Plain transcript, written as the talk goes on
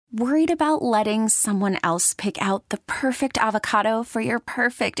Worried about letting someone else pick out the perfect avocado for your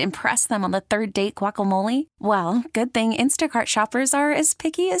perfect impress them on the third date guacamole? Well, good thing Instacart shoppers are as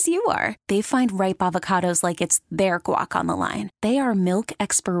picky as you are. They find ripe avocados like it's their guac on the line. They are milk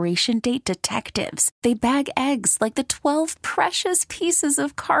expiration date detectives. They bag eggs like the 12 precious pieces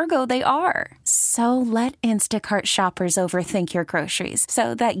of cargo they are. So let Instacart shoppers overthink your groceries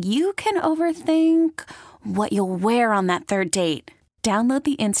so that you can overthink what you'll wear on that third date. Download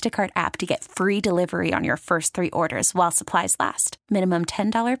the Instacart app to get free delivery on your first 3 orders while supplies last. Minimum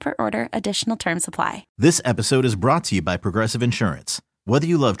 $10 per order. Additional terms apply. This episode is brought to you by Progressive Insurance. Whether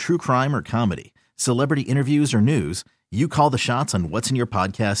you love true crime or comedy, celebrity interviews or news, you call the shots on what's in your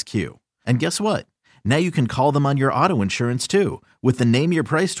podcast queue. And guess what? Now you can call them on your auto insurance too with the Name Your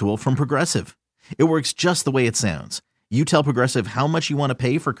Price tool from Progressive. It works just the way it sounds. You tell Progressive how much you want to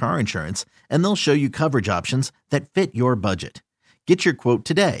pay for car insurance, and they'll show you coverage options that fit your budget. Get your quote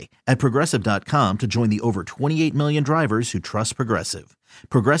today at Progressive.com to join the over 28 million drivers who trust Progressive.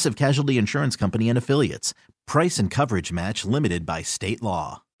 Progressive Casualty Insurance Company and Affiliates. Price and coverage match limited by state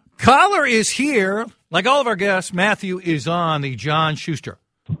law. Coller is here. Like all of our guests, Matthew is on the John Schuster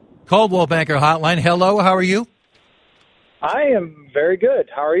Coldwell Banker Hotline. Hello, how are you? I am very good.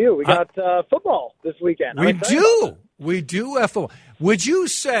 How are you? We got football this weekend. We do have football. Would you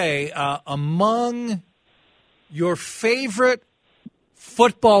say among your favorite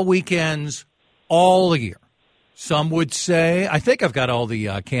football weekends all year? Some would say, I think I've got all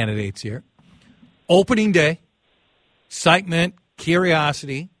the candidates here. Opening day, excitement,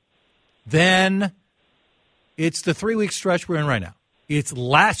 curiosity. Then it's the 3-week stretch we're in right now. It's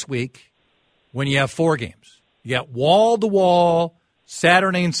last week when you have 4 games. You got wall-to-wall,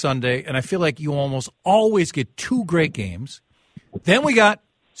 Saturday and Sunday, and I feel like you almost always get 2 great games. Then we got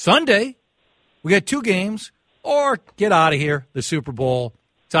Sunday. We got 2 games. Or get out of here, the Super Bowl.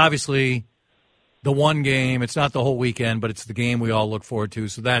 It's obviously the one game. It's not the whole weekend, but it's the game we all look forward to,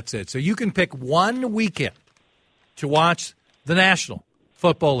 so that's it. So you can pick one weekend to watch the National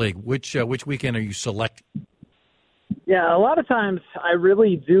Football League. Which weekend are you selecting? Yeah, a lot of times I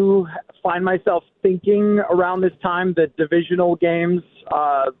really do find myself thinking around this time the divisional games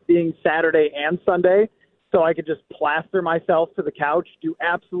being Saturday and Sunday, so I could just plaster myself to the couch, do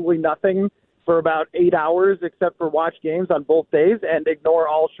absolutely nothing for about 8 hours except for watch games on both days and ignore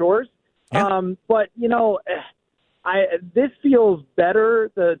all chores. Yeah. But, you know, this feels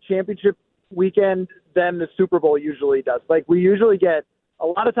better, the championship weekend, than the Super Bowl usually does. Like, we usually get, a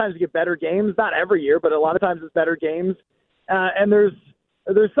lot of times we get better games, not every year, but a lot of times it's better games. And there's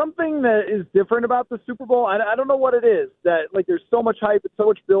something that is different about the Super Bowl. I don't know what it is, that, like, there's so much hype and so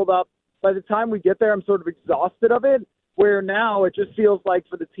much build-up. By the time we get there, I'm sort of exhausted of it. Where now it just feels like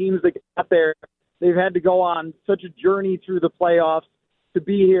for the teams that got there, they've had to go on such a journey through the playoffs to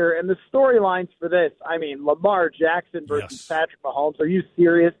be here. And the storylines for this, I mean, Lamar Jackson versus Patrick Mahomes. Are you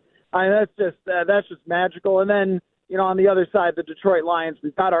serious? I mean, that's just magical. And then, you know, on the other side, the Detroit Lions,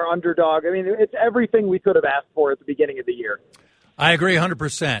 we've got our underdog. I mean, it's everything we could have asked for at the beginning of the year. I agree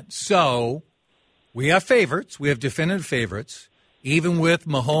 100%. So we have favorites. We have definitive favorites. Even with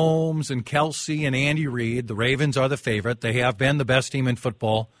Mahomes and Kelsey and Andy Reid, the Ravens are the favorite. They have been the best team in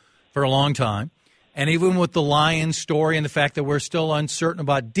football for a long time. And even with the Lions story and the fact that we're still uncertain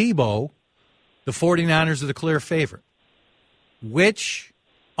about Debo, the 49ers are the clear favorite. Which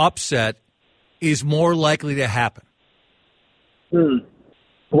upset is more likely to happen?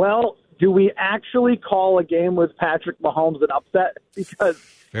 Well, do we actually call a game with Patrick Mahomes an upset? Because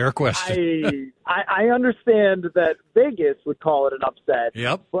fair question. I understand that Vegas would call it an upset.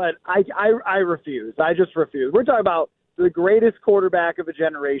 Yep. But I refuse. I just refuse. We're talking about the greatest quarterback of a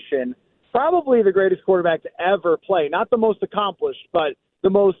generation, probably the greatest quarterback to ever play. Not the most accomplished, but the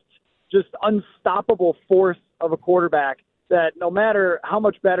most just unstoppable force of a quarterback that no matter how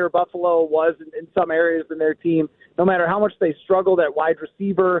much better Buffalo was in some areas than their team, no matter how much they struggled at wide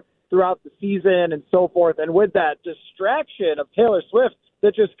receiver throughout the season and so forth, and with that distraction of Taylor Swift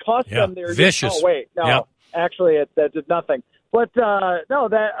that just cost them their vicious. Oh wait, no, actually that did nothing. But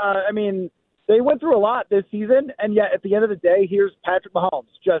I mean, they went through a lot this season, and yet at the end of the day, here's Patrick Mahomes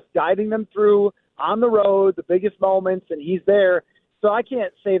just guiding them through on the road, the biggest moments, and he's there. So I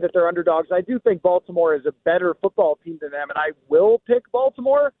can't say that they're underdogs. I do think Baltimore is a better football team than them, and I will pick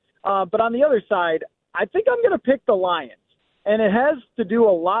Baltimore. But on the other side, I think I'm going to pick the Lions. And it has to do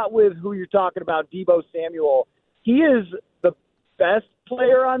a lot with who you're talking about, Deebo Samuel. He is the best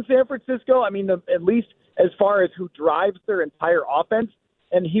player on San Francisco. I mean, at least as far as who drives their entire offense.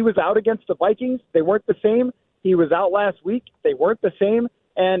 And he was out against the Vikings. They weren't the same. He was out last week. They weren't the same.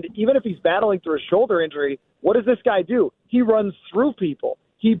 And even if he's battling through a shoulder injury, what does this guy do? He runs through people.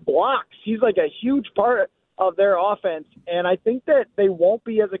 he blocks. He's like a huge part of their offense, and I think that they won't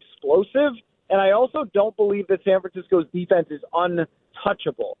be as explosive. And I also don't believe that San Francisco's defense is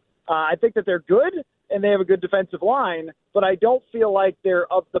untouchable. I think that they're good, and they have a good defensive line, but I don't feel like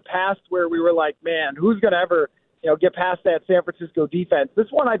they're of the past where we were like, man, who's going to ever get past that San Francisco defense? This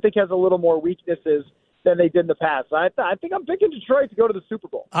one, I think, has a little more weaknesses than they did in the past. I think I'm picking Detroit to go to the Super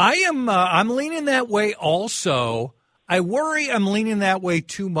Bowl. I'm leaning that way also. I worry I'm leaning that way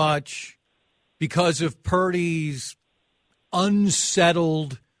too much because of Purdy's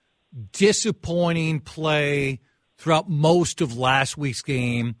unsettled, disappointing play throughout most of last week's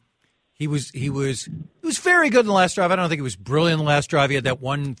game. He was very good in the last drive. I don't think he was brilliant in the last drive. He had that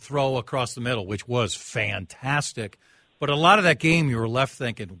one throw across the middle, which was fantastic. But a lot of that game, you were left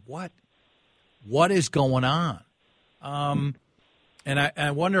thinking, what is going on? And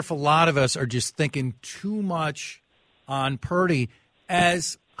I wonder if a lot of us are just thinking too much on Purdy.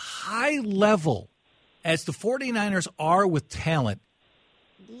 As high level as the 49ers are with talent,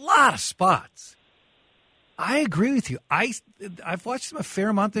 a lot of spots. I agree with you. I've watched them a fair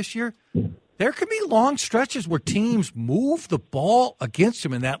amount this year. There can be long stretches where teams move the ball against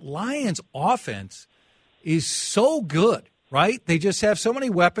them, and that Lions offense is so good, right? They just have so many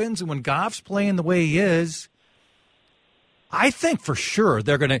weapons, and when Goff's playing the way he is, I think for sure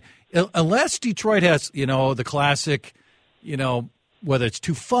they're going to, unless Detroit has, the classic, whether it's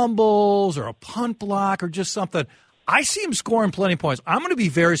 2 fumbles or a punt block or just something, I see him scoring plenty of points. I'm going to be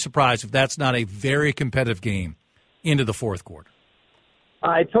very surprised if that's not a very competitive game into the fourth quarter.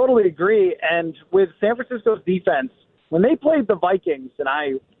 I totally agree. And with San Francisco's defense, when they played the Vikings, and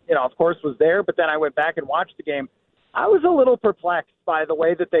I, of course was there, but then I went back and watched the game, I was a little perplexed by the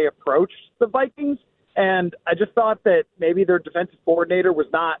way that they approached the Vikings. And I just thought that maybe their defensive coordinator was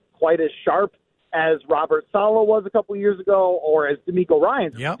not quite as sharp as Robert Saleh was a couple of years ago, or as DeMeco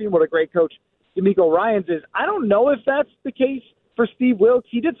Ryans. Yep. I've seen what a great coach DeMeco Ryans is. I don't know if that's the case for Steve Wilks.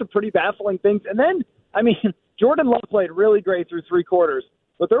 He did some pretty baffling things. And then, Jordan Love played really great through 3 quarters,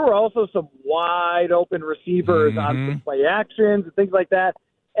 but there were also some wide open receivers on some play actions and things like that.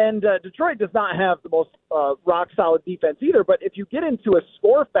 And Detroit does not have the most rock-solid defense either, but if you get into a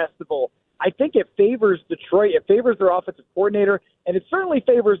score festival, I think it favors Detroit. It favors their offensive coordinator, and it certainly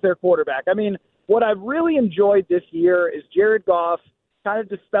favors their quarterback. What I've really enjoyed this year is Jared Goff kind of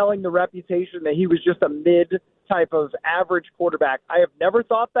dispelling the reputation that he was just a mid-type of average quarterback. I have never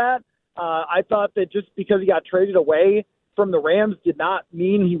thought that. I thought that just because he got traded away from the Rams did not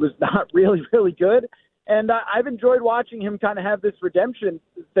mean he was not really, really good. And I've enjoyed watching him kind of have this redemption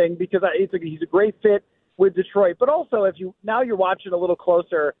thing because he's a great fit with Detroit. But also, now you're watching a little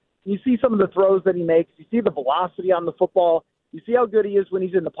closer, you see some of the throws that he makes. You see the velocity on the football. You see how good he is when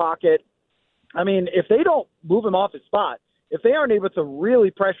he's in the pocket. If they don't move him off his spot, if they aren't able to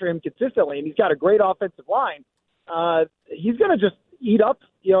really pressure him consistently, and he's got a great offensive line, he's going to just eat up,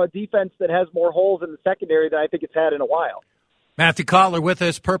 a defense that has more holes in the secondary than I think it's had in a while. Matthew Coller with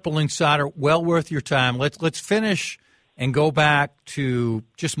us, Purple Insider. Well worth your time. Let's finish and go back to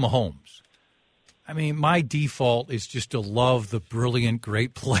just Mahomes. My default is just to love the brilliant,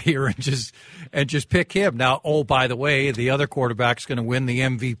 great player and just pick him. Now, by the way, the other quarterback's going to win the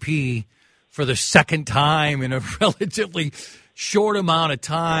MVP for the second time in a relatively short amount of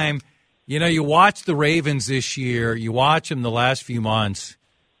time. You watch the Ravens this year, you watch them the last few months,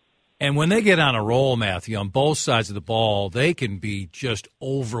 and when they get on a roll, Matthew, on both sides of the ball, they can be just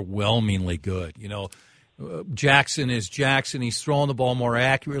overwhelmingly good. Jackson is Jackson. He's throwing the ball more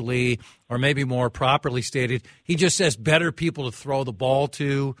accurately, or maybe more properly stated, he just has better people to throw the ball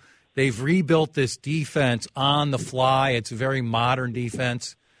to. They've rebuilt this defense on the fly. It's a very modern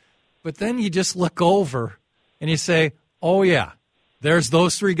defense. But then you just look over and you say, oh, yeah, there's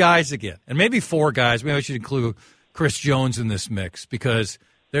those 3 guys again. And maybe 4 guys. Maybe I should include Chris Jones in this mix because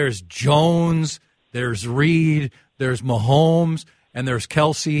there's Jones, there's Reed, there's Mahomes, and there's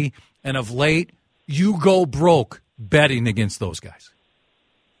Kelsey. And of late, you go broke betting against those guys.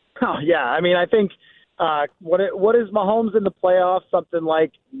 Oh, yeah. I think what is Mahomes in the playoffs? Something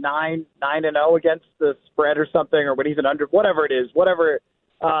like 9-0 against the spread or something, or when he's an under, whatever it is,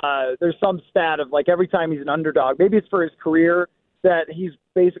 there's some stat of like every time he's an underdog. Maybe it's for his career that he's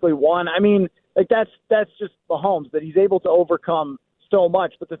basically won. That's just Mahomes, that he's able to overcome so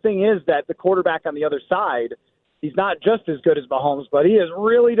much. But the thing is that the quarterback on the other side, he's not just as good as Mahomes, but he is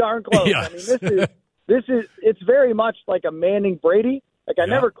really darn close. Yes. It's very much like a Manning Brady. I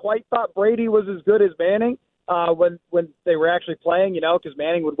never quite thought Brady was as good as Manning when they were actually playing, because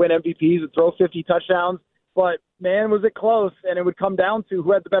Manning would win MVPs and throw 50 touchdowns. But, man, was it close, and it would come down to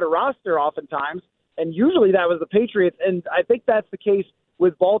who had the better roster oftentimes, and usually that was the Patriots. And I think that's the case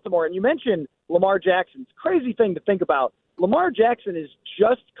with Baltimore. And you mentioned Lamar Jackson. It's a crazy thing to think about. Lamar Jackson is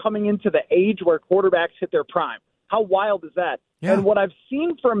just coming into the age where quarterbacks hit their prime. How wild is that? Yeah. And what I've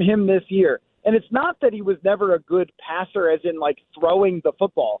seen from him this year, and it's not that he was never a good passer as in like throwing the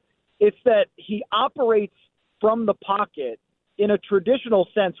football. It's that he operates from the pocket in a traditional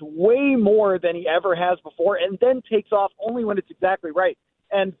sense way more than he ever has before, and then takes off only when it's exactly right.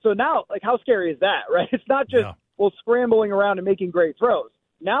 And so now, like, how scary is that, right? It's not just, scrambling around and making great throws.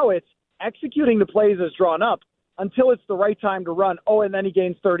 Now it's executing the plays as drawn up until it's the right time to run. Oh, and then he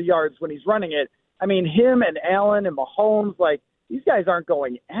gains 30 yards when he's running it. I mean, him and Allen and Mahomes, like, these guys aren't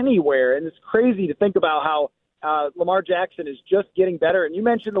going anywhere. And it's crazy to think about how Lamar Jackson is just getting better. And you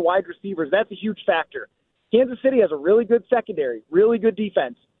mentioned the wide receivers. That's a huge factor. Kansas City has a really good secondary, really good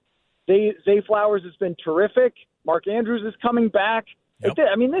defense. Zay Flowers has been terrific. Mark Andrews is coming back. Yep.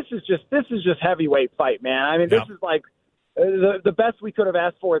 I mean, this is just heavyweight fight, man. I mean, this is like the best we could have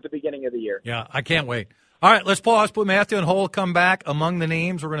asked for at the beginning of the year. Yeah, I can't wait. All right, let's pause, put Matthew on hold, come back. Among the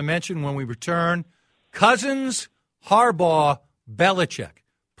names we're going to mention when we return, Cousins, Harbaugh, Belichick.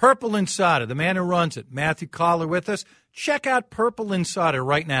 Purple Insider, the man who runs it, Matthew Coller with us. Check out Purple Insider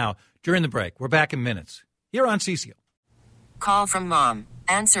right now during the break. We're back in minutes. Here on CCO. Call from mom.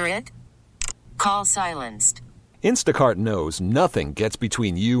 Answer it. Call silenced. Instacart knows nothing gets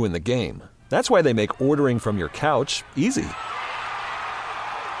between you and the game. That's why they make ordering from your couch easy.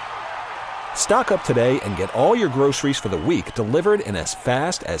 Stock up today and get all your groceries for the week delivered in as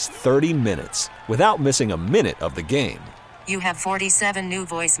fast as 30 minutes without missing a minute of the game. You have 47 new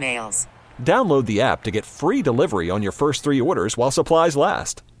voicemails. Download the app to get free delivery on your first 3 orders while supplies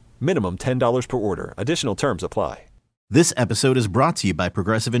last. Minimum $10 per order. Additional terms apply. This episode is brought to you by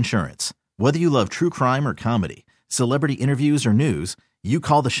Progressive Insurance. Whether you love true crime or comedy, celebrity interviews or news, you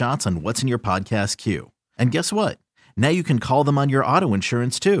call the shots on what's in your podcast queue. And guess what? Now you can call them on your auto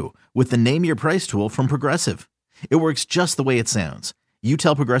insurance too with the Name Your Price tool from Progressive. It works just the way it sounds. You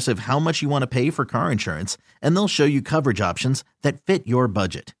tell Progressive how much you want to pay for car insurance, and they'll show you coverage options that fit your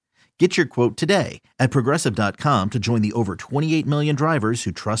budget. Get your quote today at Progressive.com to join the over 28 million drivers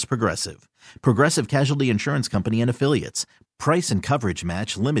who trust Progressive. Progressive Casualty Insurance Company and Affiliates. Price and coverage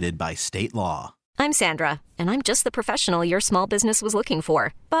match limited by state law. I'm Sandra, and I'm just the professional your small business was looking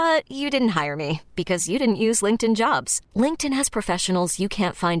for. But you didn't hire me because you didn't use LinkedIn Jobs. LinkedIn has professionals you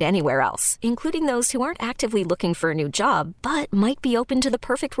can't find anywhere else, including those who aren't actively looking for a new job, but might be open to the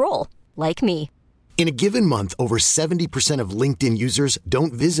perfect role, like me. In a given month, over 70% of LinkedIn users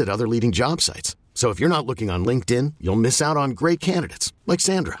don't visit other leading job sites. So if you're not looking on LinkedIn, you'll miss out on great candidates like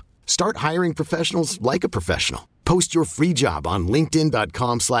Sandra. Start hiring professionals like a professional. Post your free job on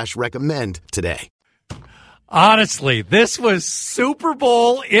linkedin.com/recommend today. Honestly, this was Super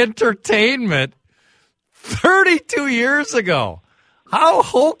Bowl entertainment 32 years ago. How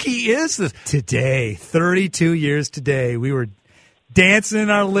hokey is this? Today, 32 years today, we were dancing in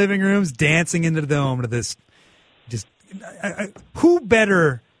our living rooms, dancing into the dome to this. Just who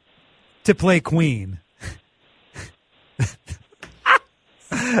better to play Queen?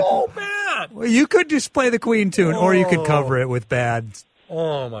 Oh, man. Well, you could just play the Queen tune, or you could cover it with bad.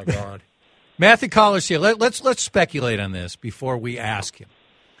 Oh, my God. Matthew Coller's here. Let's speculate on this before we ask him.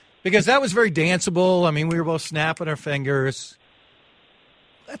 Because that was very danceable. I mean, we were both snapping our fingers.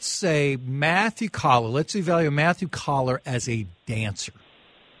 Let's say Matthew Coller. Let's evaluate Matthew Coller as a dancer.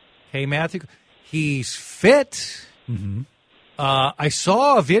 Okay, Matthew. He's fit. Mm-hmm. I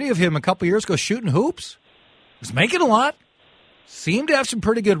saw a video of him a couple years ago shooting hoops. Was making a lot. Seemed to have some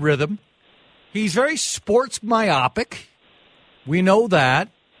pretty good rhythm. He's very sports myopic. We know that.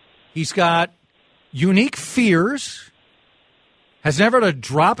 He's got unique fears. Has never had a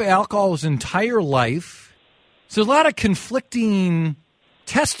drop of alcohol his entire life. So there's a lot of conflicting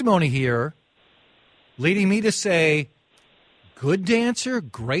testimony here, leading me to say, good dancer,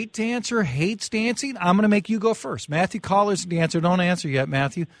 great dancer, hates dancing. I'm going to make you go first. Matthew Coller's the dancer. Don't answer yet,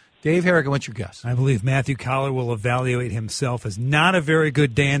 Matthew. Dave Harrigan, what's your guess? I believe Matthew Coller will evaluate himself as not a very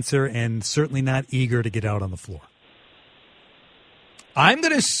good dancer and certainly not eager to get out on the floor. I'm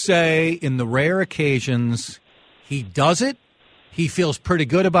going to say in the rare occasions he does it, he feels pretty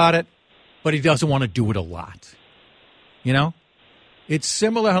good about it, but he doesn't want to do it a lot. You know? It's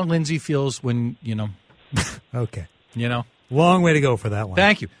similar how Lindsay feels when, Okay. You know? Long way to go for that one.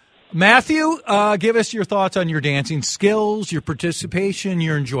 Thank you. Matthew, give us your thoughts on your dancing skills, your participation,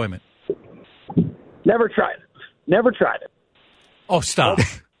 your enjoyment. Never tried it. Oh, stop.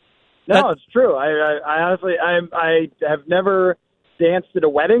 No, it's true. I honestly, I have never danced at a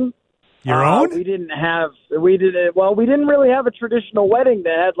wedding. Your own? We didn't really have a traditional wedding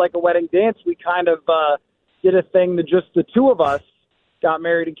that had like a wedding dance. We kind of did a thing that just the two of us. got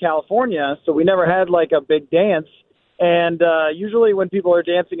married in California, so we never had like a big dance. And usually when people are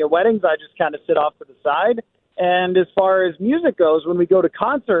dancing at weddings, I just kind of sit off to the side. And as far as music goes, when we go to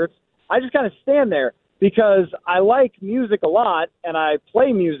concerts, I just kind of stand there because I like music a lot and I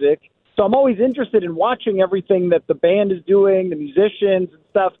play music. So I'm always interested in watching everything that the band is doing, the musicians and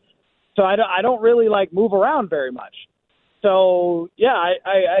stuff. So I don't really like move around very much. So, yeah,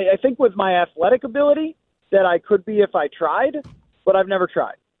 I think with my athletic ability that I could be if I tried, but I've never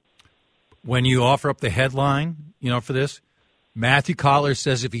tried. When you offer up the headline, for this, Matthew Coller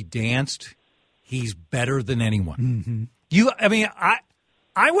says if he danced, he's better than anyone. Mm-hmm.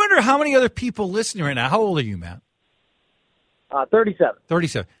 I wonder how many other people listening right now. How old are you, Matt? 37.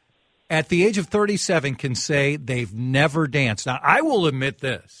 37. At the age of 37 can say they've never danced. Now, I will admit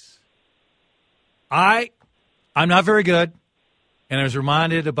this. I'm not very good, and I was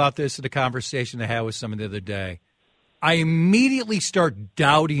reminded about this in a conversation I had with someone the other day. I immediately start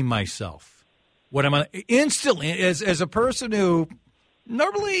doubting myself. What am I instantly as a person who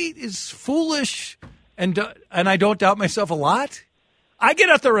normally is foolish and I don't doubt myself a lot. I get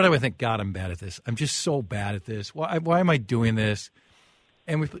out there and I think, God, I'm bad at this. I'm just so bad at this. Why am I doing this?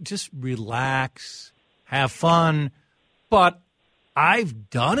 And we just relax, have fun. But I've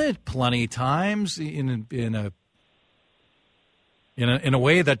done it plenty of times in a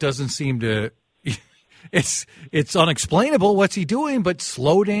way that doesn't seem to. It's unexplainable. What's he doing? But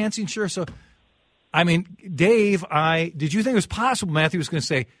slow dancing, sure. So, Dave, did you think it was possible? Matthew was going to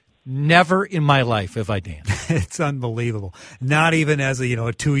say, never in my life have I danced. It's unbelievable. Not even as a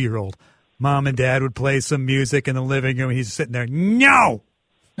 2-year-old. Mom and Dad would play some music in the living room. He's sitting there. No,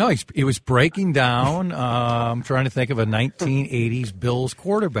 he was breaking down. I'm trying to think of a 1980s Bills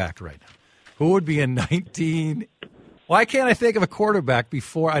quarterback right now. Who would be in 19? Why can't I think of a quarterback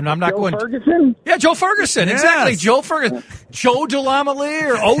before? I'm not going. Ferguson? Yeah, Joe Ferguson. Yes. Exactly. Joe Ferguson. Joe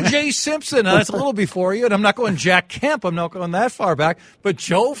DeLamielleure or O.J. Simpson. That's a little before you. And I'm not going Jack Kemp. I'm not going that far back. But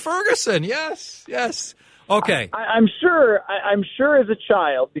Joe Ferguson. Yes. Okay. I'm sure as a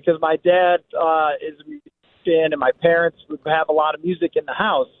child, because my dad is a musician and my parents would have a lot of music in the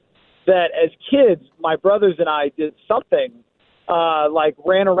house, that as kids, my brothers and I did something. Like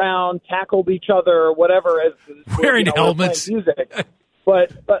ran around, tackled each other, or whatever, as wearing helmets. Music, but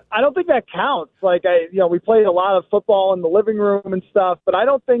I don't think that counts. Like we played a lot of football in the living room and stuff, but I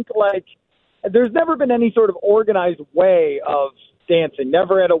don't think there's never been any sort of organized way of dancing.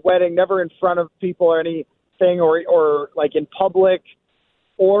 Never at a wedding, never in front of people or anything, or like in public,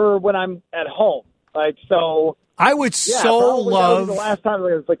 or when I'm at home. So I would love. The last time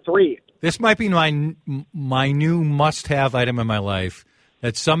it was like 3. This might be my new must-have item in my life,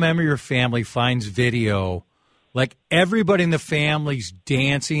 that some member of your family finds video, like everybody in the family's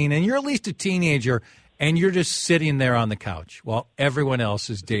dancing, and you're at least a teenager, and you're just sitting there on the couch while everyone else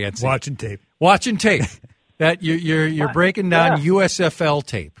is dancing. Watching tape. That you're breaking down USFL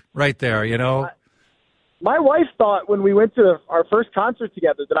tape right there, My wife thought when we went to our first concert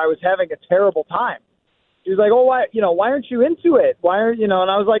together that I was having a terrible time. She was like, "Oh, why aren't you into it? Why aren't And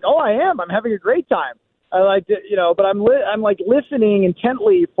I was like, "Oh, I am. I'm having a great time. I like it, but I'm like listening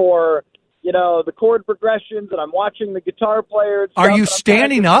intently for the chord progressions, and I'm watching the guitar player. Are you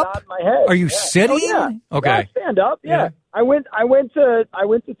standing up? Are you sitting? Oh, yeah. Okay, yeah, I stand up. Yeah. I went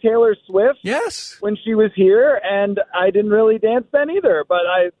to Taylor Swift. Yes, when she was here, and I didn't really dance then either, but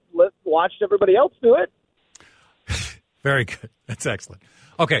I watched everybody else do it. Very good. That's excellent.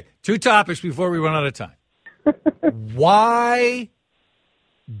 Okay, 2 topics before we run out of time. Why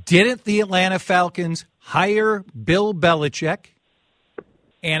didn't the Atlanta Falcons hire Bill Belichick?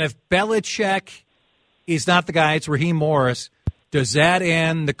 And if Belichick is not the guy, it's Raheem Morris, does that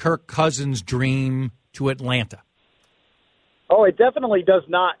end the Kirk Cousins dream to Atlanta? Oh, it definitely does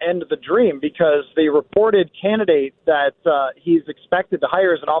not end the dream, because the reported candidate that he's expected to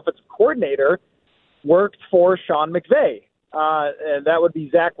hire as an offensive coordinator worked for Sean McVay. And that would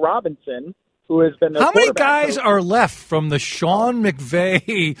be Zach Robinson, who has been How many guys are left from the Sean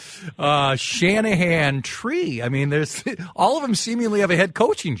McVay, Shanahan tree? I mean, there's all of them seemingly have a head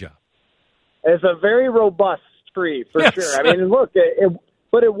coaching job. It's a very robust tree, for sure. I mean, look,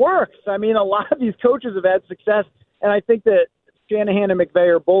 but it works. I mean, a lot of these coaches have had success, and I think that Shanahan and McVay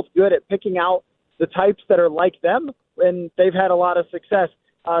are both good at picking out the types that are like them, and they've had a lot of success.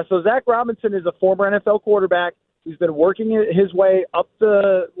 So Zach Robinson is a former NFL quarterback who's been working his way up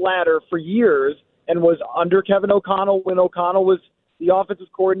the ladder for years and was under Kevin O'Connell when O'Connell was the offensive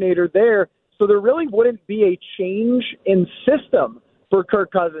coordinator there. So there really wouldn't be a change in system for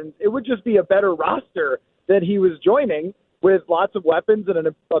Kirk Cousins. It would just be a better roster that he was joining with lots of weapons and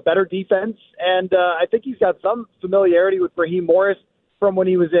a better defense. And I think he's got some familiarity with Raheem Morris. from when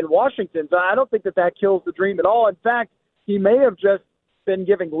he was in Washington. So I don't think that kills the dream at all. In fact, he may have just been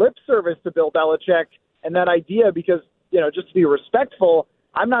giving lip service to Bill Belichick and that idea because, just to be respectful,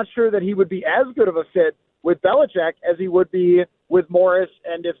 I'm not sure that he would be as good of a fit with Belichick as he would be with Morris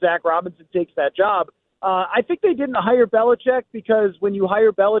and if Zach Robinson takes that job. I think they didn't hire Belichick because when you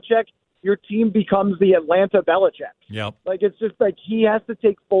hire Belichick, your team becomes the Atlanta Belichick. Yep. It's just he has to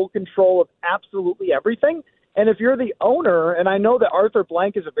take full control of absolutely everything. And if you're the owner, and I know that Arthur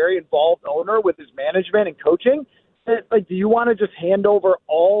Blank is a very involved owner with his management and coaching, do you want to just hand over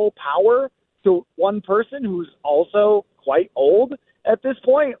all power to one person who's also quite old at this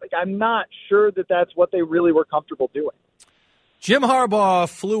point? I'm not sure that that's what they really were comfortable doing. Jim Harbaugh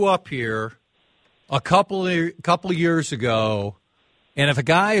flew up here a couple of years ago, and if a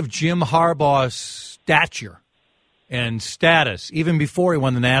guy of Jim Harbaugh's stature and status, even before he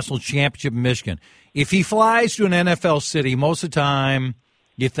won the national championship in Michigan, if he flies to an NFL city, most of the time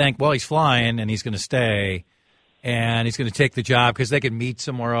you think, well, he's flying and he's going to stay and he's going to take the job because they could meet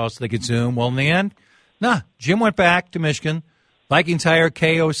somewhere else, they could Zoom. Well, in the end, Jim went back to Michigan. Vikings hired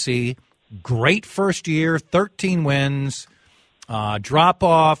KOC. Great first year, 13 wins. Drop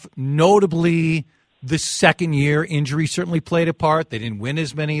off, notably the second year. Injury certainly played a part. They didn't win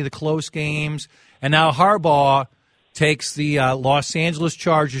as many of the close games. And now Harbaugh takes the Los Angeles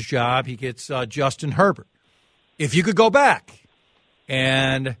Chargers job. He gets Justin Herbert. If you could go back,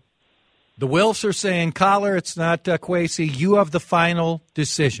 and the Wilfs are saying, Coller, it's not Kwesi, you have the final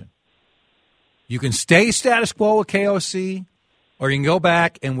decision. You can stay status quo with KOC, or you can go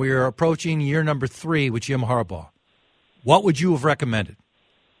back, and we're approaching year number 3 with Jim Harbaugh. What would you have recommended?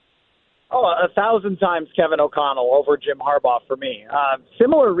 1,000 times Kevin O'Connell over Jim Harbaugh for me.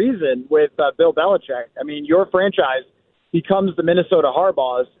 Similar reason with Bill Belichick. I mean, your franchise becomes the Minnesota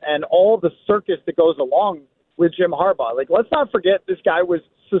Harbaughs and all the circus that goes along with Jim Harbaugh. Let's not forget this guy was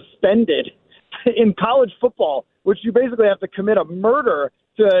suspended in college football, which you basically have to commit a murder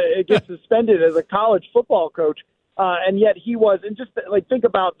to get suspended as a college football coach. And yet he was. And just think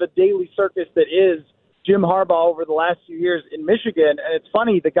about the daily circus that is Jim Harbaugh over the last few years in Michigan. And it's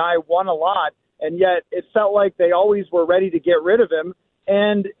funny, the guy won a lot, and yet it felt like they always were ready to get rid of him.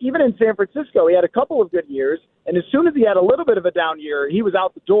 And even in San Francisco, he had a couple of good years. And as soon as he had a little bit of a down year, he was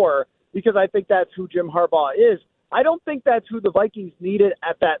out the door because I think that's who Jim Harbaugh is. I don't think that's who the Vikings needed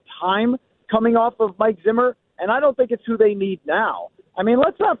at that time coming off of Mike Zimmer, and I don't think it's who they need now. I mean,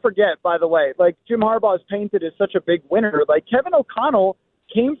 let's not forget, by the way, Jim Harbaugh is painted as such a big winner. Kevin O'Connell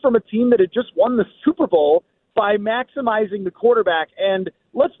came from a team that had just won the Super Bowl by maximizing the quarterback. And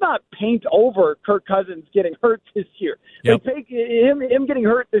let's not paint over Kirk Cousins getting hurt this year. Yep. Him getting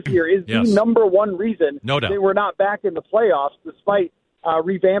hurt this year is the number one reason they were not back in the playoffs, despite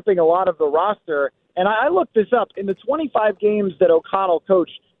revamping a lot of the roster. And I looked this up. In the 25 games that O'Connell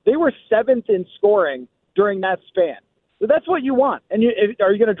coached, they were 7th in scoring during that span. So that's what you want. And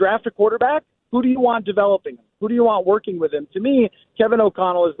are you going to draft a quarterback? Who do you want developing him? Who do you want working with him? To me, Kevin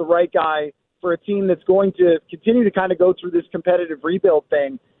O'Connell is the right guy for a team that's going to continue to kind of go through this competitive rebuild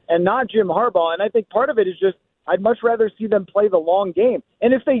thing, and not Jim Harbaugh. And I think part of it is just I'd much rather see them play the long game.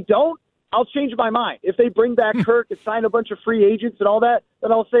 And if they don't, I'll change my mind. If they bring back Kirk and sign a bunch of free agents and all that,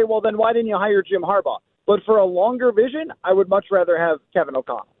 then I'll say, well, then why didn't you hire Jim Harbaugh? But for a longer vision, I would much rather have Kevin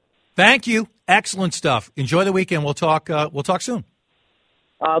O'Connell. Thank you. Excellent stuff. Enjoy the weekend. We'll talk soon.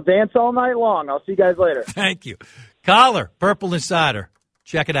 I'll dance all night long. I'll see you guys later. Thank you. Coller, Purple Insider.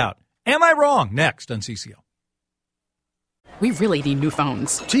 Check it out. Am I wrong? Next on CCO. We really need new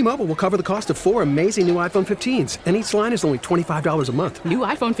phones. T-Mobile will cover the cost of 4 amazing new iPhone 15s, and each line is only $25 a month. New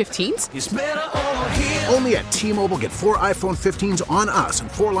iPhone 15s? It's better over here. Only at T-Mobile, get 4 iPhone 15s on us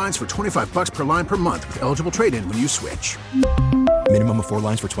and 4 lines for $25 per line per month with eligible trade-in when you switch. Minimum of 4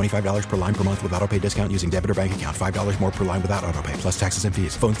 lines for $25 per line per month with autopay discount using debit or bank account. $5 more per line without autopay, plus taxes and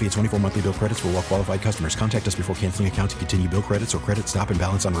fees. Phone fee at 24 monthly bill credits for well-qualified customers. Contact us before canceling account to continue bill credits or credit stop and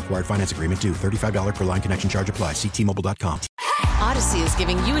balance on required finance agreement due. $35 per line connection charge applies. See T-Mobile.com. Odyssey is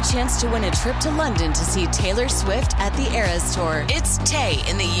giving you a chance to win a trip to London to see Taylor Swift at the Eras Tour. It's Tay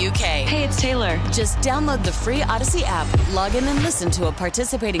in the UK. Hey, it's Taylor. Just download the free Odyssey app, log in and listen to a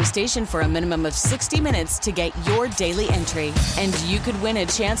participating station for a minimum of 60 minutes to get your daily entry. And you could win a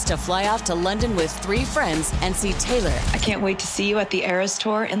chance to fly off to London with 3 friends and see Taylor. I can't wait to see you at the Eras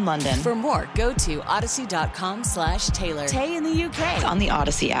Tour in London. For more, go to odyssey.com/Taylor. Tay in the UK. It's on the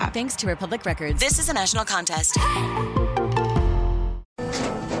Odyssey app. Thanks to Republic Records. This is a national contest.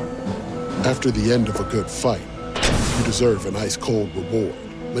 After the end of a good fight, you deserve an ice-cold reward.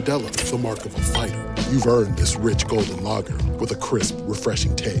 Modelo is the mark of a fighter. You've earned this rich golden lager with a crisp,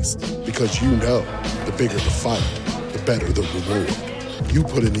 refreshing taste. Because you know, the bigger the fight, the better the reward. You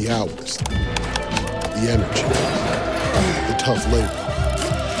put in the hours, the energy, the tough labor.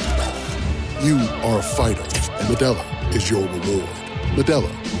 You are a fighter, and Modelo is your reward.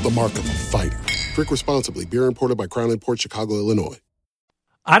 Modelo, the mark of a fighter. Drink responsibly. Beer imported by Crown Imports, Chicago, Illinois.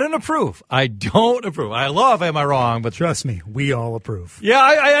 I don't approve. I don't approve. I love Am I Wrong? But trust me, we all approve. Yeah,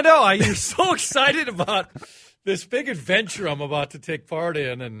 I know. You're so excited about this big adventure I'm about to take part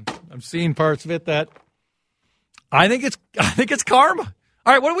in, and I'm seeing parts of it that I think it's karma.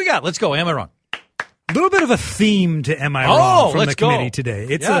 All right, what do we got? Let's go. Am I wrong? A little bit of a theme to Am I Wrong from the committee today.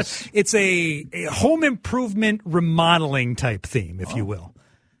 It's a home improvement remodeling type theme, if you will.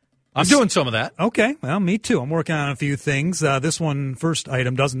 I'm doing some of that. Okay, well, me too. I'm working on a few things. This first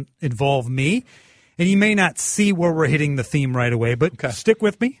item doesn't involve me, and you may not see where we're hitting the theme right away, but stick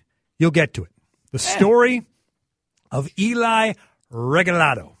with me. You'll get to it. The story of Eli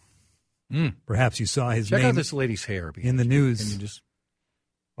Regalado. Perhaps you saw his name. Check out this lady's hair in the news. Can you just?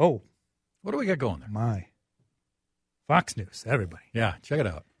 Oh, what do we got going there? My Fox News, everybody. Yeah, check it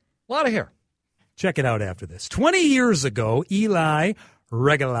out. A lot of hair. Check it out after this. 20 years ago, Eli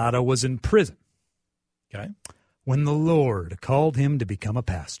Regalado was in prison. Okay. When the Lord called him to become a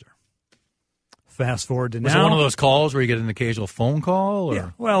pastor. Fast forward to now. Was it one of those calls where you get an occasional phone call? Or?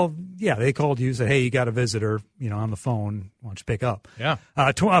 Yeah. Well, yeah, they called you and said, hey, you got a visitor, on the phone. Why don't you pick up? Yeah.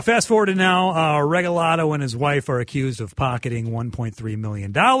 Fast forward to now. Regalado and his wife are accused of pocketing $1.3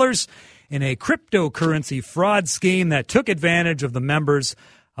 million in a cryptocurrency fraud scheme that took advantage of the members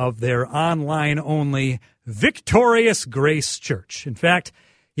of their online-only Victorious Grace Church. In fact,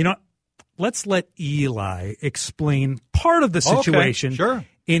 let's let Eli explain part of the situation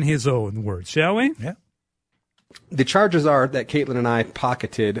in his own words, shall we? Yeah. The charges are that Caitlin and I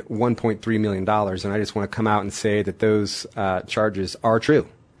pocketed $1.3 million, and I just want to come out and say that those charges are true.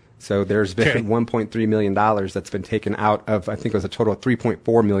 So there's been $1.3 million that's been taken out of, I think it was a total of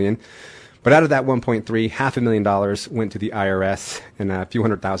 $3.4 million. But out of that $1.3, $500,000 went to the IRS, and a few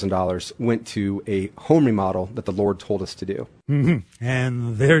 $100,000 went to a home remodel that the Lord told us to do. Mm-hmm.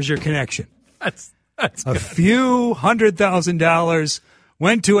 And there's your connection. That's a few $100,000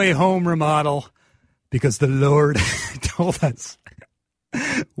 went to a home remodel because the Lord told us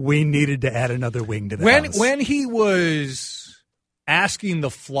we needed to add another wing to the house. When he was asking the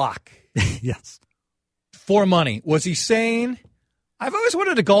flock yes, for money, was he saying, I've always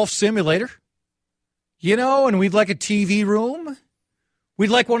wanted a golf simulator, and we'd like a TV room. We'd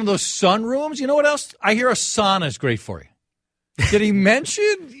like one of those sun rooms. You know what else? I hear a sauna is great for you. Did he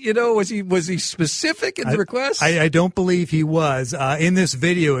mention, was he specific in the request? I don't believe he was. In this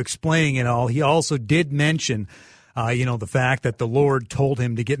video explaining it all, he also did mention, the fact that the Lord told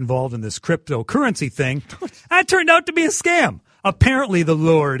him to get involved in this cryptocurrency thing. That turned out to be a scam. Apparently the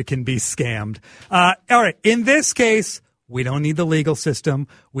Lord can be scammed. All right, in this case, we don't need the legal system.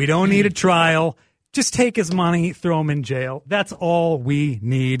 We don't need a trial. Just take his money, throw him in jail. That's all we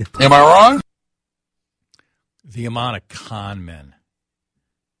need. Am I wrong? The amount of con men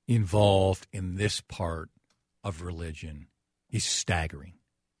involved in this part of religion is staggering.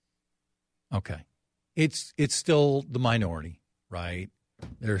 Okay. It's still the minority, right?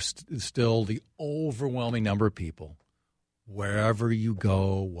 There's still the overwhelming number of people. Wherever you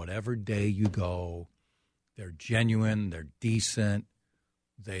go, whatever day you go, they're genuine, they're decent,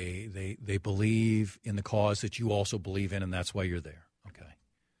 they believe in the cause that you also believe in, and that's why you're there. Okay.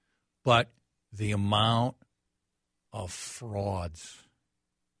 But the amount of frauds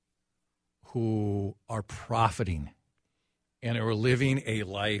who are profiting and are living a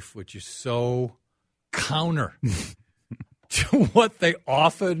life which is so counter to what they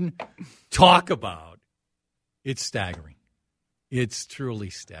often talk about, it's staggering. It's truly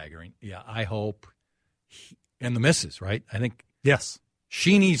staggering. Yeah, I hope. And the missus, right? I think yes,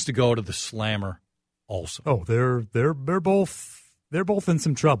 she needs to go to the slammer also. Oh, they're both in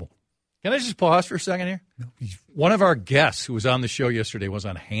some trouble. Can I just pause for a second here? No. One of our guests who was on the show yesterday was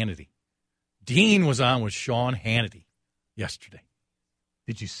on Hannity. Dean was on with Sean Hannity yesterday.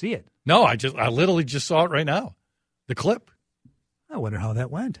 Did you see it? No, I literally just saw it right now. The clip. I wonder how that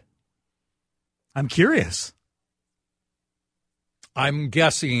went. I'm curious. I'm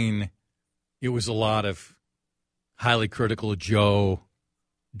guessing it was a lot of highly critical of Joe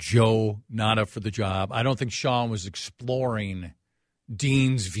not up for the job. I don't think Sean was exploring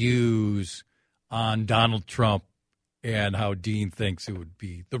Dean's views on Donald Trump and how Dean thinks it would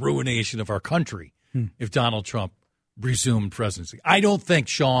be the ruination of our country if Donald Trump resumed presidency. I don't think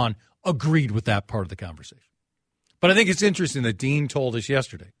Sean agreed with that part of the conversation. But I think it's interesting that Dean told us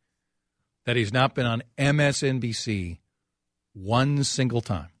yesterday that he's not been on MSNBC one single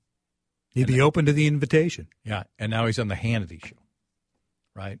time. He'd be open to the invitation. Yeah, and now he's on the Hannity show.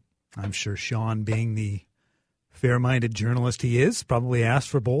 right? I'm sure Sean, being the fair-minded journalist he is, probably asked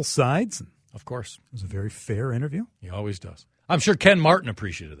for both sides. Of course. It was a very fair interview. He always does. I'm sure Ken Martin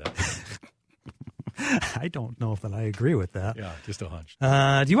appreciated that. I don't know if I agree with that. Yeah, just a hunch.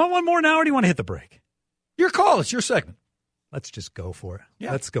 Do you want one more now, or do you want to hit the break? Your call. It's your segment. Let's just go for it.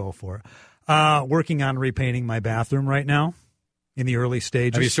 Yeah. Let's go for it. Working on repainting my bathroom right now in the early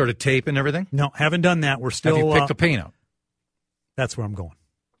stages. Have you started tape and everything? No, haven't done that. We're still. Have you picked the paint out? That's where I'm going.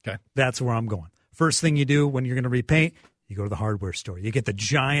 Okay. That's where I'm going. First thing you do when you're going to repaint, you go to the hardware store. You get the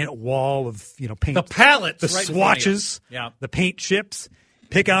giant wall of paint. The palettes. The right swatches. Yeah. The paint chips.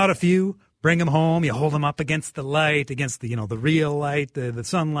 Pick out a few. Bring them home. You hold them up against the light, against the the real light, the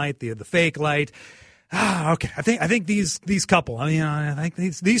sunlight, the fake light. Okay. I think these couple. I think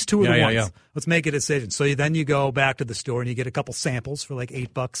these two are the ones. Yeah. Let's make a decision. So then you go back to the store and you get a couple samples for like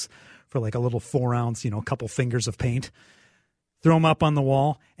 $8 for like a little 4-ounce, a couple fingers of paint. Throw them up on the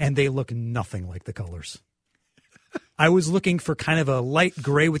wall, and they look nothing like the colors. I was looking for kind of a light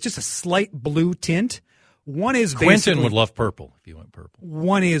gray with just a slight blue tint. One is Quentin would love purple if you went purple.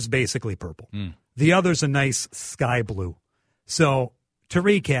 One is basically purple. The other's a nice sky blue. So to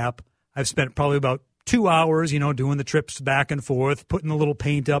recap, I've spent probably about 2 hours, doing the trips back and forth, putting a little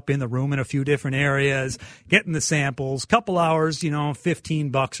paint up in the room in a few different areas, getting the samples, couple hours,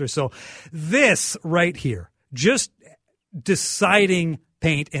 $15 or so. This right here, just deciding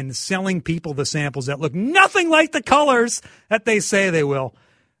paint and selling people the samples that look nothing like the colors that they say they will.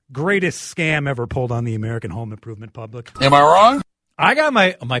 Greatest scam ever pulled on the American home improvement public. Am I wrong? I got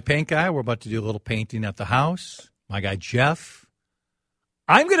my paint guy. We're about to do a little painting at the house. My guy, Jeff.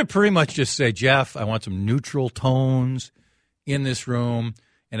 I'm going to pretty much just say, Jeff, I want some neutral tones in this room.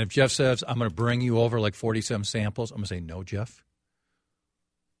 And if Jeff says, I'm going to bring you over like 47 samples, I'm going to say, no, Jeff.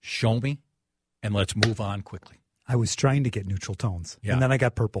 Show me, and let's move on quickly. I was trying to get neutral tones, Yeah. and then I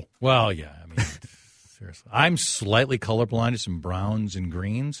got purple. Well, yeah. Seriously. I'm slightly colorblind to some browns and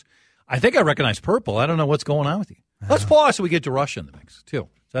greens. I think I recognize purple. I don't know what's going on with you. Let's pause so we get to Russia in the mix, too.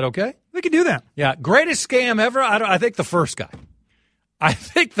 Is that okay? We can do that. Yeah. Greatest scam ever? I think the first guy. I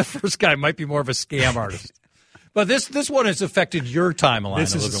think the first guy might be more of a scam artist. But this one has affected your timeline.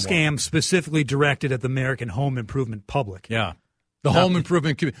 This is a scam specifically directed at the American home improvement public. Yeah. The home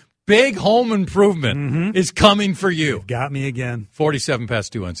improvement community. Big home improvement is coming for you. You've got me again. 47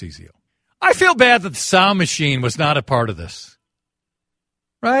 past 2 on CCO. I feel bad that the sound machine was not a part of this.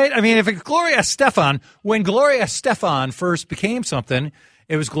 Right? I mean, if it's Gloria Estefan, when Gloria Estefan first became something,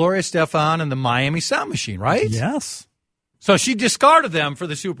 it was Gloria Estefan and the Miami Sound Machine, right? Yes. So she discarded them for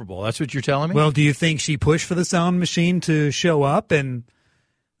the Super Bowl. That's what you're telling me? Well, do you think she pushed for the sound machine to show up and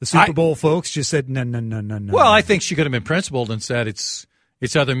the Super Bowl folks just said, no. Well, I think she could have been principled and said it's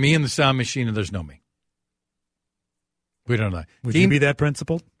either me and the sound machine or there's no me. We don't know. Would you be that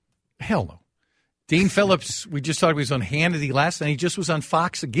principled? Hell no. Dean Phillips, we just talked, he was on Hannity last night. He just was on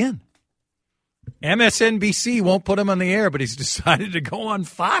Fox again. MSNBC won't put him on the air, but he's decided to go on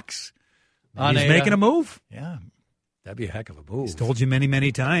Fox. He's making a move. Yeah, that'd be a heck of a move. He's told you many,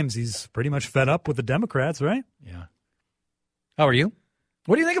 many times he's pretty much fed up with the Democrats, right? Yeah. How are you?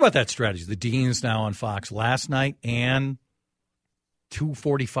 What do you think about that strategy? The Dean's now on Fox last night and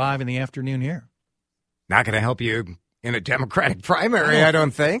 2:45 in the afternoon here. Not going to help you in a Democratic primary, I don't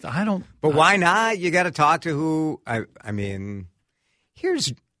think. But why not? You got to talk to who. I mean,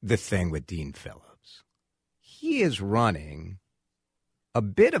 here's the thing with Dean Phillips. He is running a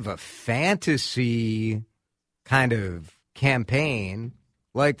bit of a fantasy kind of campaign,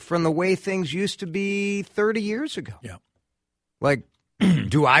 like from the way things used to be 30 years ago. Yeah. Like,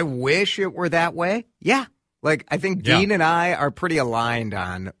 do I wish it were that way? Yeah. Like, I think Dean and I are pretty aligned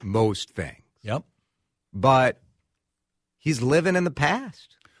on most things. Yep. But he's living in the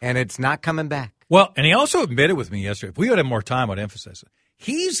past, and it's not coming back. Well, and he also admitted with me yesterday, if we would have more time, I'd emphasize it.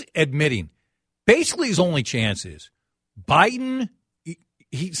 He's admitting basically his only chance is Biden.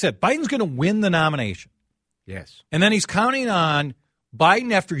 He said Biden's going to win the nomination. Yes. And then he's counting on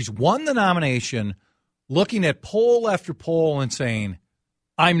Biden after he's won the nomination, looking at poll after poll and saying,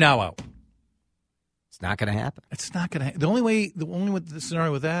 I'm now out. It's not going to happen. It's not going to happen. The only the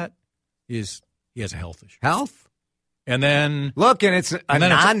scenario with that is he has a health issue. Health? And then look, and it's a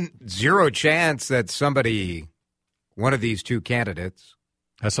non-zero chance that one of these two candidates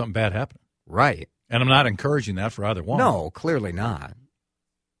has something bad happen. Right. And I'm not encouraging that for either one. No, clearly not.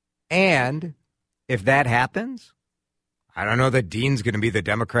 And if that happens, I don't know that Dean's going to be the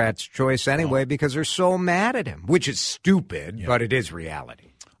Democrats' choice anyway because they're so mad at him, which is stupid, but it is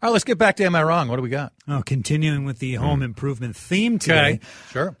reality. All right, let's get back to Am I Wrong? What do we got? Oh, continuing with the home improvement theme today. Okay,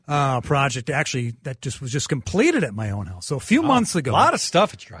 sure. Project actually that was just completed at my own house. So a few months ago. A lot of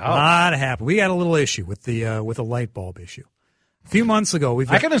stuff at your house. A lot happened. We had a little issue with a light bulb issue. A few months ago.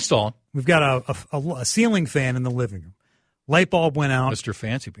 I can install it. We've got a ceiling fan in the living room. Light bulb went out. Mr.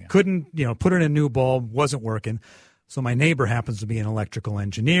 Fancy Pants. Couldn't, put in a new bulb. Wasn't working. So my neighbor happens to be an electrical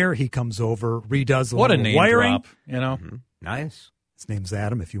engineer. He comes over, redoes the what a name wiring. Drop, Mm-hmm. Nice. His name's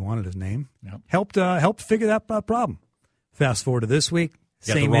Adam, if you wanted his name. Yep. Helped figure that problem. Fast forward to this week.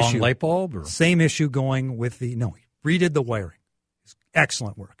 Same issue. Light bulb? Or? Same issue going with he redid the wiring.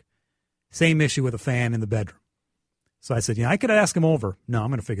 Excellent work. Same issue with a fan in the bedroom. So I said, I could ask him over. No, I'm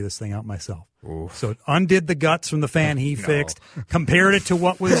going to figure this thing out myself. Oof. So undid the guts from the fan he fixed, compared it to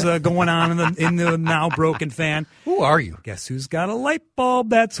what was going on in the now broken fan. Who are you? Guess who's got a light bulb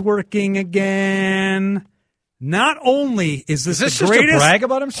that's working again? Not only is this the greatest brag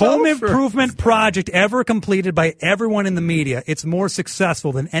about himself, home improvement project ever completed by everyone in the media, it's more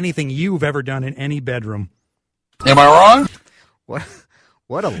successful than anything you've ever done in any bedroom. Am I wrong?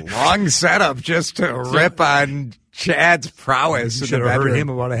 What a long setup just to rip on Chad's prowess. You should have heard him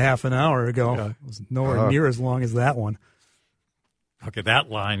about a half an hour ago. Yeah. It was nowhere near as long as that one. Okay, that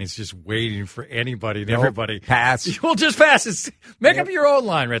line is just waiting for anybody and everybody. Pass. You'll just pass it. Make up your own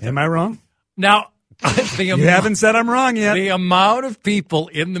line right there. Am I wrong? Now, you haven't said I'm wrong yet. The amount of people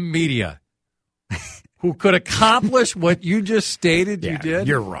in the media who could accomplish what you just stated you did.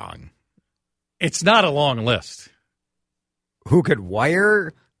 You're wrong. It's not a long list. Who could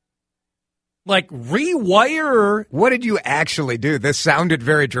wire? Like rewire? What did you actually do? This sounded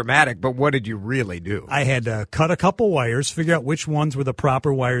very dramatic, but what did you really do? I had to cut a couple wires, figure out which ones were the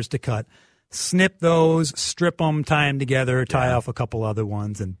proper wires to cut, snip those, strip them, tie them together, tie off a couple other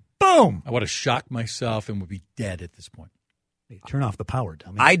ones, and boom! I would have shocked myself and would be dead at this point. Hey, turn off the power,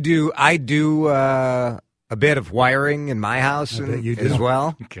 dummy. I do a bit of wiring in my house as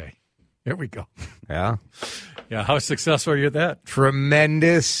well. Okay. Here we go. Yeah. Yeah, how successful are you at that?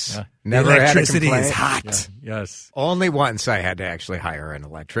 Tremendous. Yeah. Never electricity is hot. Yeah. Yes. Only once I had to actually hire an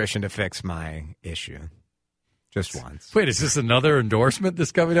electrician to fix my issue. Just once. Wait, is this another endorsement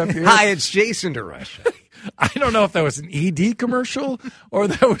that's coming up here? Hi, it's Jason DeRusha. I don't know if that was an ED commercial or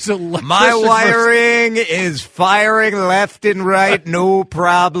that was a My wiring is firing left and right. No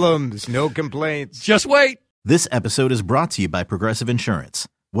problems. No complaints. Just wait. This episode is brought to you by Progressive Insurance.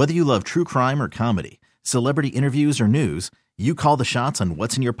 Whether you love true crime or comedy, celebrity interviews or news, you call the shots on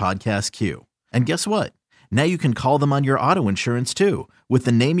what's in your podcast queue. And guess what? Now you can call them on your auto insurance too with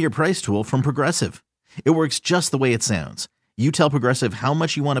the Name Your Price tool from Progressive. It works just the way it sounds. You tell Progressive how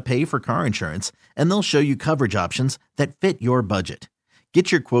much you want to pay for car insurance, and they'll show you coverage options that fit your budget.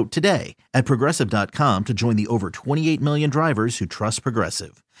 Get your quote today at Progressive.com to join the over 28 million drivers who trust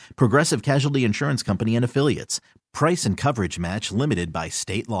Progressive. Progressive Casualty Insurance Company and Affiliates. Price and coverage match limited by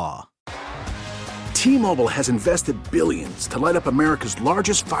state law. T-Mobile has invested billions to light up America's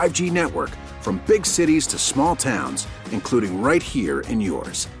largest 5G network, from big cities to small towns, including right here in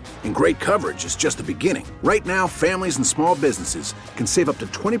yours. And great coverage is just the beginning. Right now, families and small businesses can save up to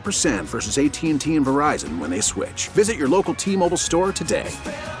 20% versus AT&T and Verizon when they switch. Visit your local T-Mobile store today.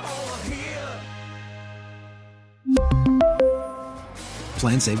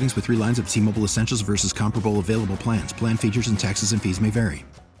 Plan savings with 3 lines of T-Mobile Essentials versus comparable available plans. Plan features and taxes and fees may vary.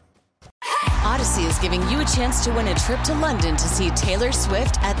 Odyssey is giving you a chance to win a trip to London to see Taylor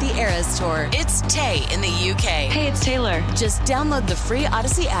Swift at the Eras Tour. It's Tay in the UK. Hey, it's Taylor. Just download the free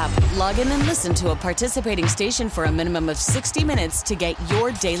Odyssey app, log in and listen to a participating station for a minimum of 60 minutes to get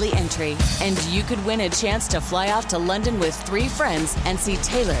your daily entry. And you could win a chance to fly off to London with 3 friends and see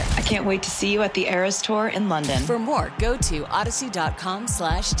Taylor. I can't wait to see you at the Eras Tour in London. For more, go to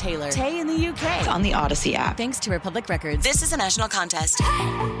odyssey.com/Taylor. Tay in the UK. It's on the Odyssey app. Thanks to Republic Records. This is a national contest.